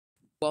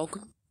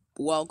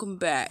Welcome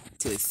back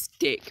to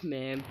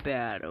Stickman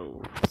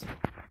Battles.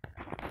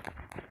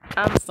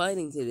 I'm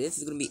fighting today. This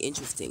is gonna be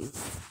interesting.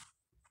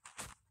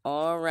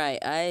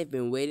 Alright, I've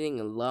been waiting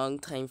a long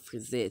time for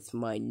this.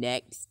 My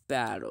next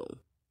battle.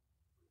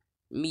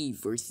 Me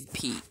versus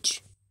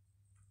Peach.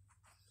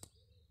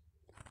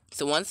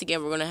 So once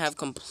again, we're gonna have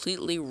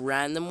completely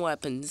random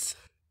weapons.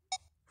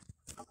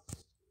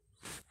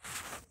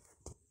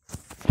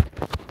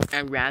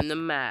 And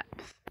random maps.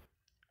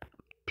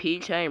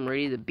 Peach, I am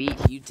ready to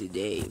beat you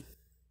today.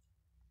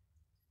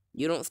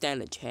 You don't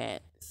stand a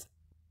chance.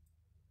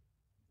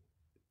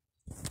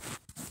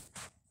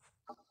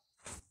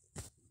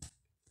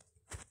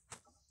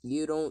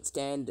 You don't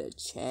stand a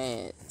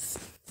chance.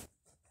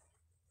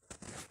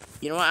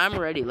 You know what? I'm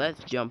ready.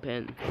 Let's jump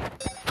in.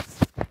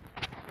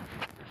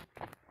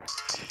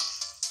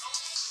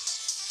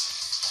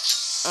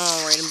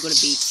 Alright, I'm gonna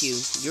beat you.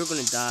 You're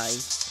gonna die.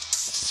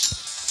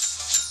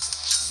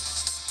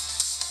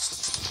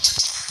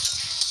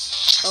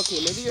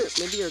 Okay, maybe you're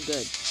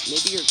good.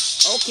 Maybe you're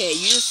okay.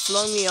 You just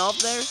flung me off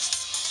there.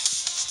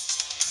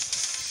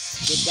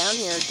 Get down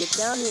here. Get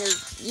down here.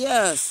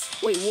 Yes.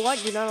 Wait,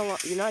 what? You're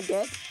not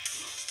dead?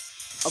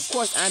 Of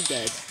course I'm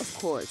dead. Of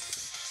course.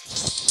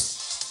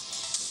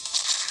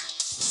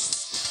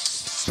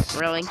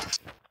 Really?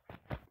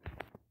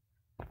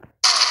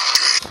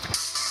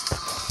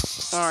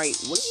 Alright,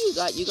 what do you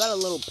got? You got a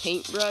little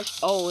paintbrush?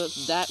 Oh,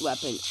 it's that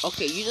weapon.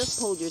 Okay, you just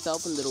pulled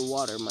yourself into the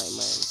water, my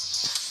man.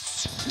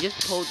 You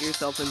just pulled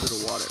yourself into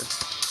the water.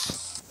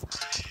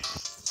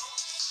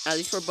 At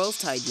least we're both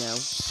tied now.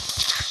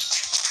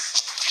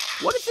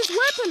 What is this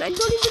weapon? I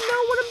don't even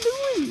know what I'm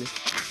doing.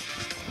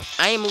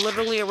 I am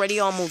literally already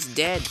almost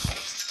dead.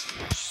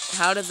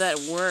 How does that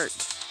work?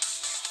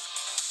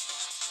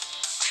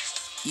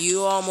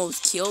 You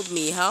almost killed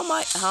me. How am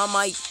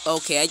I?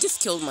 Okay, I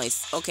just killed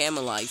okay, I'm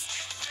alive.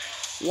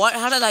 What?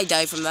 How did I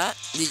die from that?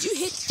 Did he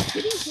hit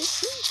me?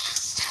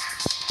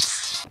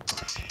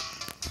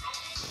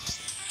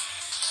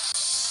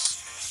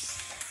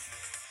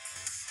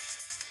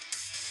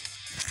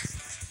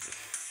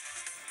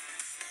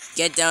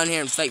 Get down here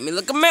and fight me.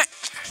 Look at me.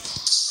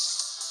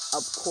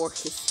 Of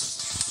course.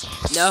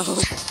 No.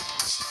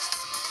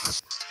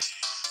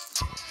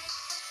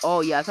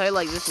 Oh yeah, I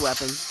like this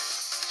weapon.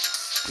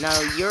 Now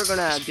you're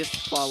gonna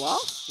just fall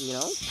off, you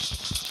know?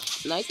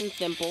 Nice and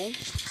simple.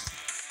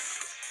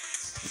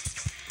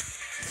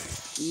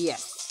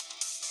 Yes.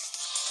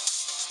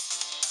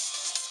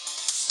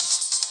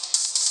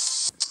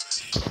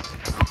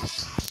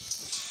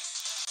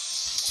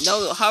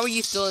 No, how are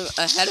you still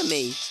ahead of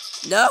me?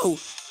 No!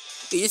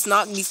 You just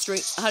knocked me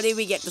straight. How did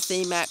we get the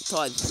same map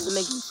twice? This doesn't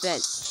make any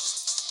sense.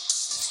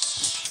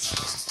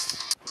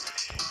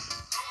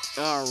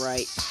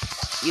 Alright.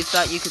 You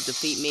thought you could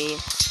defeat me?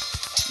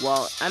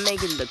 Well, I'm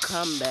making the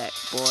comeback,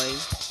 boy.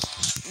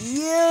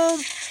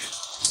 Yeah!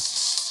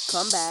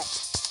 Come back.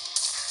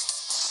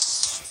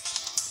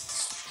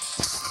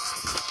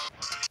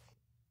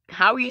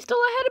 How are you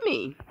still ahead of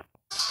me?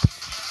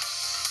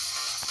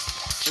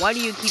 Why do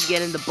you keep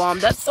getting the bomb?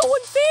 That's so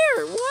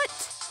unfair! What?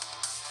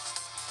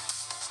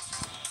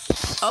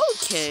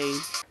 Okay.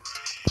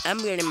 I'm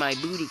getting my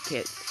booty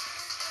kicked.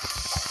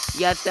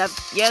 Yes, that's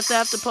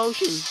the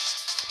potion.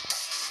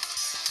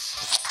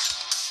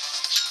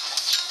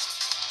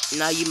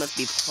 Now you must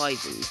be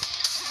poisoned.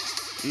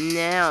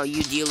 Now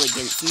you deal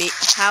against me.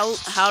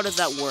 How does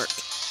that work?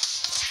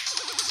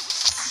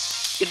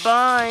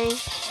 Goodbye.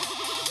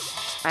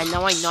 I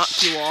know I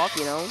knocked you off,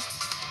 you know.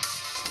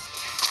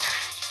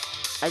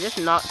 I just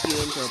knocked you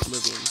into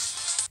oblivion.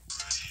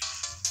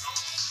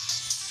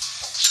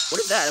 What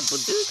is that? A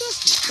bazooka?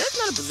 That's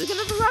not a bazooka,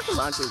 that's a rocket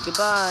launcher.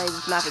 Goodbye,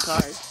 smash the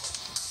cars.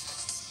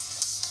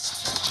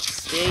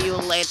 See you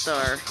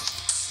later.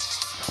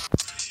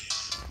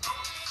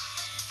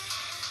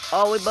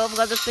 Oh, we both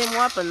got the same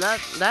weapon.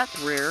 That's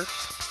rare.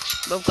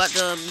 Both got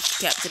the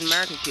Captain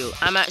America shield.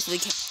 I'm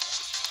actually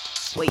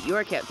wait,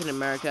 you're Captain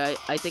America.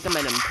 I think I'm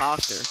an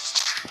imposter.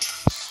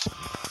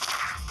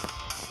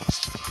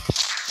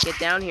 Get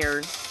down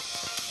here.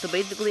 So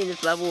basically in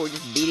this level, we're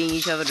just beating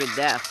each other to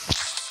death.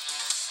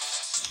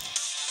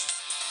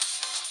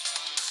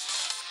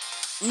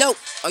 No!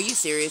 Are you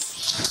serious?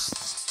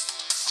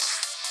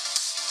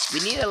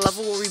 We need a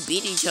level where we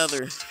beat each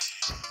other.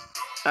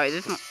 Alright,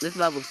 this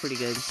level's pretty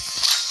good.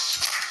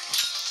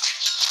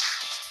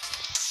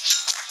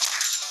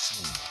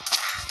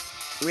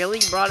 Really?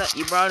 You brought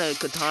a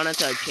katana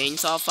to a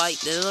chainsaw fight?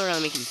 That doesn't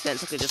really make any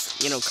sense. I could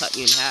just, you know, cut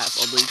you in half.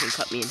 Although you can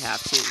cut me in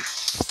half too.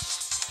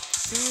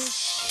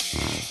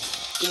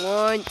 Come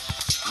on.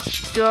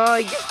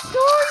 Die. Just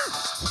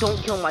die.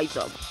 Don't kill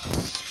myself.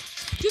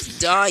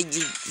 Just die.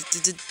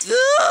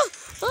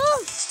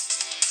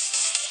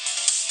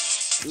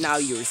 Now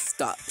you're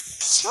stuck.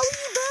 How are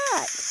you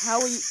back? How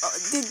are you?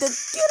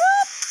 Get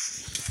up!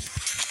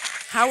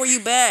 How are you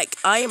back?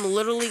 I am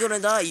literally gonna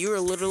die. You are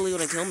literally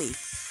gonna kill me.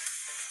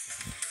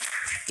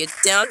 Get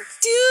down,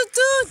 dude.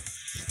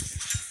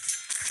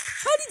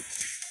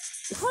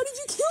 How did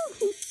you kill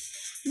me?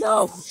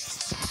 No.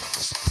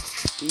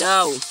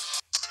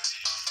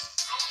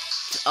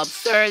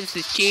 absurd. This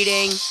is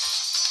cheating.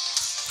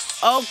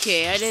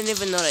 Okay, I didn't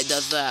even know that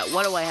does that.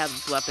 Why do I have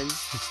this weapon?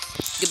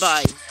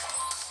 Goodbye.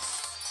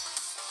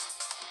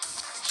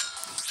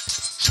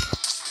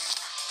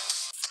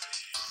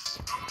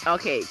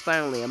 Okay,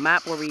 finally, a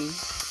map where we...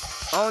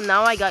 Oh,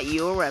 now I got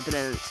your weapon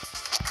and...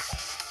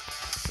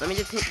 Let me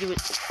just hit you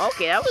with...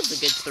 Okay, that was a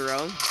good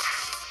throw.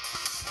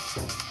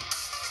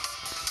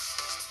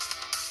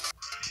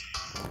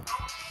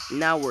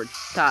 Now we're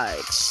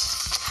tied.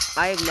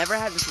 I have never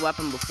had this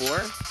weapon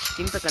before.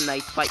 Seems like a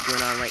nice fight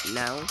going on right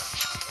now.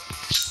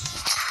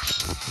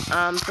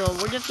 So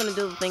we're just gonna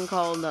do the thing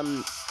called,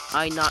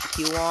 I knock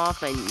you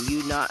off and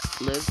you not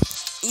live.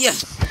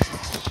 Yes!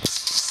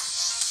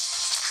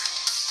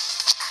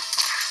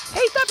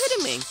 Hey, stop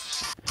hitting me!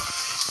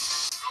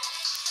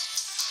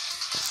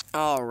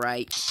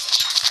 Alright.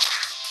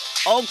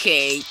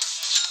 Okay.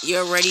 You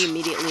already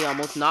immediately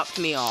almost knocked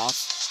me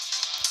off.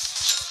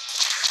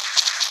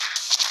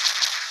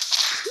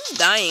 Who's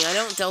dying? I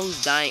don't tell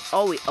who's dying.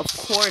 Oh, wait, of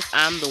course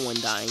I'm the one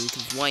dying,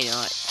 because why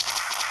not?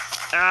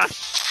 Ah,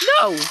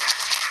 no!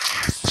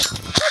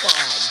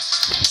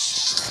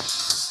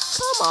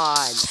 Come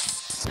on!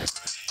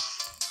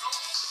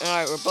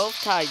 Alright, we're both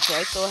tied, so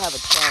I still have a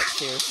chance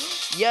here.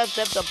 Yes,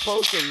 that's a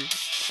potion.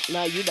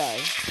 Now you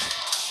die.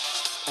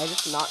 I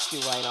just knocked you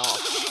right off.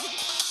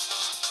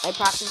 I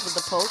practiced with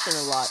the potion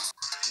a lot,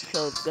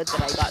 so it's good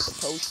that I got the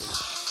potion.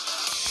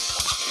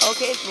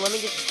 Okay, so let me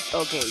just...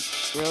 Okay,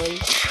 really?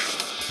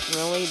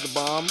 Really? The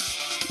bomb?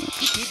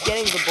 You keep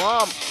getting the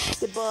bomb.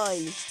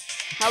 Goodbye.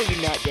 How are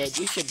you not dead?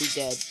 You should be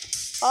dead.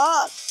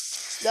 Ah!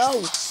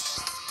 No!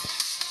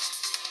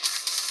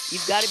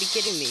 You've got to be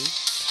kidding me.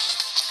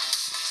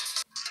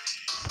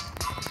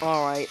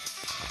 Alright.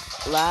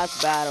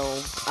 Last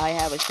battle. I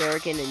have a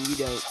shuriken and you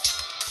don't.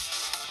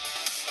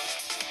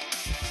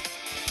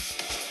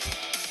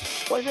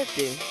 What does this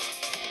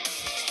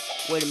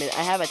do? Wait a minute,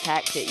 I have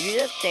attack kit. You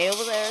just stay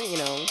over there, you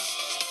know.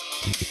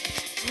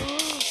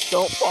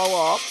 Don't fall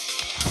off.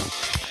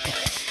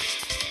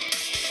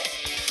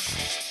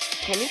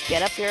 Can you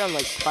get up here and,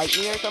 like, fight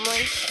me or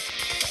something?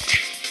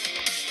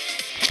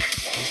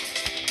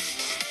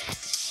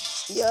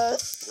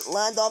 Yes,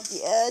 land off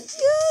the edge.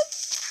 Yes!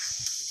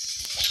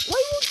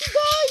 Why won't you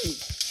die?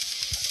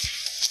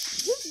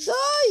 Just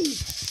die!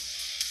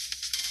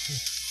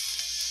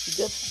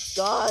 Just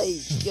die.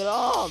 Get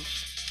off.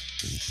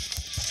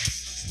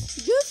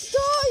 Just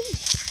die.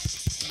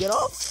 Get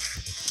off.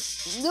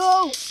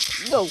 No!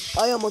 No,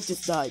 I almost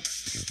just died.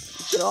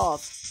 Get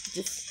off.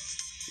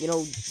 Just, you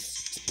know,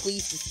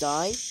 please just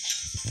die.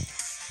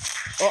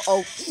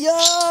 Uh-oh.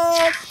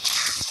 Yes!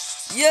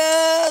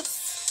 Yes!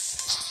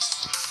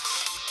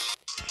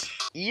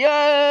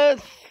 Yes!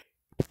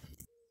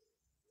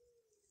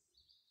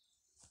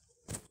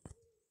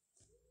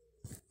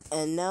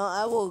 And now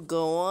I will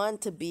go on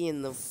to be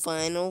in the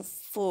final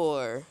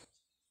four.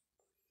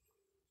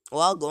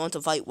 Well, I'll go on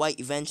to fight White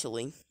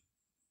eventually.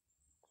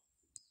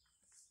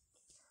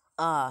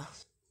 I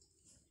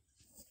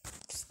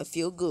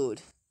feel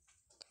good.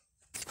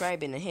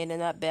 Subscribing and hitting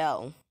that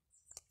bell.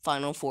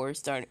 Final four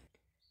starting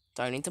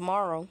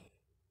tomorrow.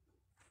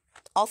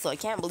 Also, I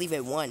can't believe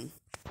I won.